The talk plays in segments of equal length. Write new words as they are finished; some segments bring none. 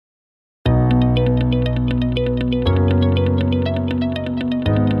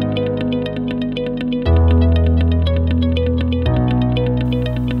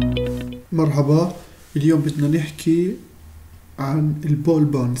مرحبا. اليوم بدنا نحكي عن البول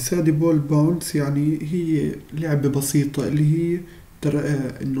باونس. هذه بول باونس يعني هي لعبة بسيطة اللي هي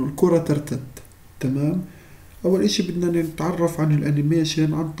انه الكرة ترتد. تمام. اول اشي بدنا نتعرف عن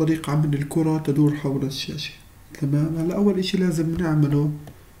الانيميشن عن طريق عمل الكرة تدور حول الشاشة. تمام. هلا اول اشي لازم نعمله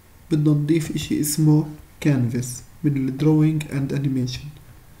بدنا نضيف اشي اسمه كانفاس من الدروينج اند انيميشن.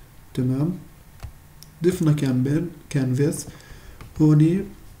 تمام. ضفنا كانفاس. هوني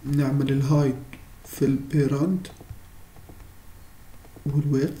نعمل الهايت في البيرنت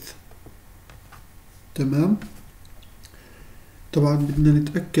والويدث. تمام. طبعا بدنا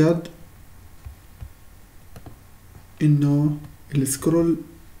نتأكد انه السكرول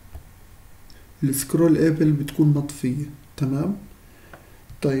ابل بتكون مطفية. تمام.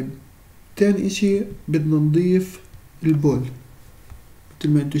 طيب تاني اشي بدنا نضيف البول مثل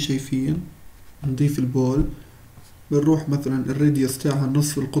ما انتو شايفين. نضيف البول، بنروح مثلا الراديوس تاعها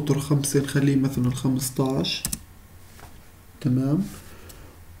نصف القطر 5 نخليه مثلا 15. تمام.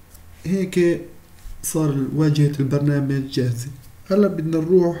 هيك صار واجهة البرنامج جاهزة. هلا بدنا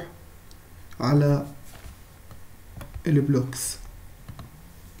نروح على البلوكس.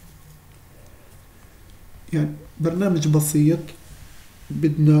 يعني برنامج بسيط.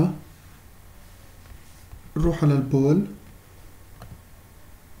 بدنا نروح على البول،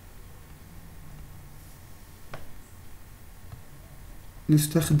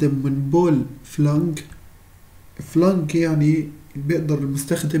 نستخدم من بول فلانج يعني بيقدر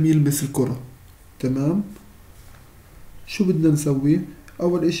المستخدم يلمس الكرة. تمام. شو بدنا نسوي؟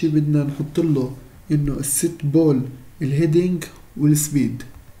 اول اشي بدنا نحط له انه الست بول الهيدنج والسبيد.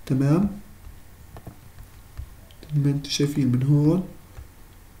 تمام. ما انتو شايفين من هون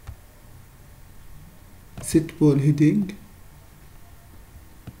ست بول هيدنج،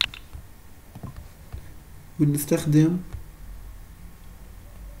 ونستخدم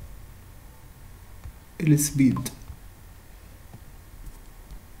السبيد.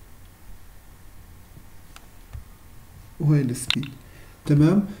 وهي السبيد.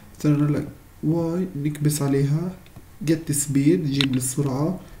 تمام. مثلا لك واي نكبس عليها جت سبيد جيب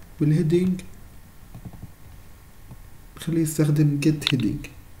السرعة، والهيدنج خليه يستخدم جت هيدنج.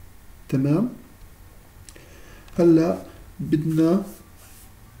 تمام. هلا بدنا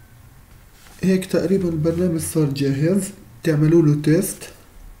هيك تقريبا البرنامج صار جاهز. تعملوا له تيست.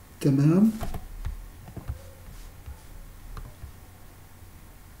 تمام.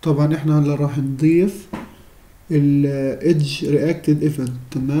 طبعا احنا هلا راح نضيف الإدج رياكتد ايفنت.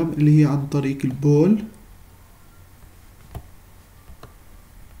 تمام. اللي هي عن طريق البول.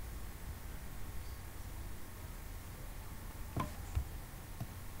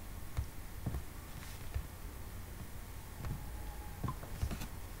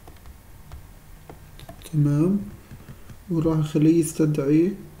 تمام. وراح نخليه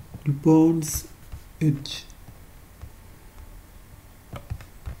يستدعي البونز إدج.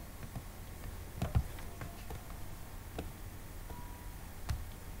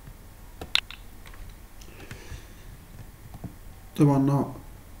 طبعا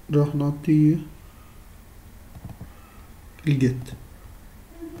راح نعطيه الجيت.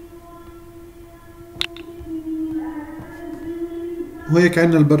 وهيك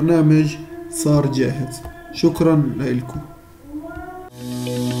عنا البرنامج صار جاهز. شكرا لكم.